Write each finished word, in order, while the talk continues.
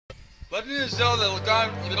Legend of Zelda,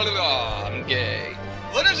 I'm gay.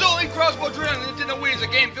 Legend of Zelda Crossbow Drill on Nintendo Wii is a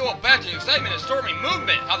game filled with banter, excitement, and stormy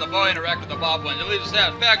movement. How the boy interacts with the boblins, it leaves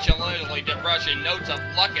satisfaction, leisurely depression, notes of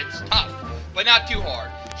luck. It's tough, but not too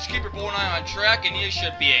hard. Just keep your bow and eye on track, and you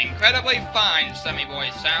should be incredibly fine,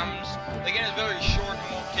 Semi-Boy Sounds. The game is very short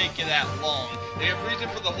and won't take you that long. The reason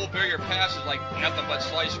for the whole barrier pass is like nothing but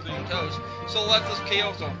sliced cream toast. So let this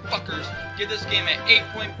KO some fuckers give this game an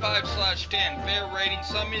 8.5/10. Fair rating.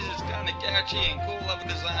 Some music's kinda catchy and cool level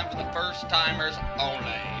design for the first timers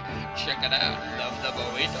only. Check it out. Love the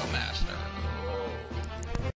Burrito Master.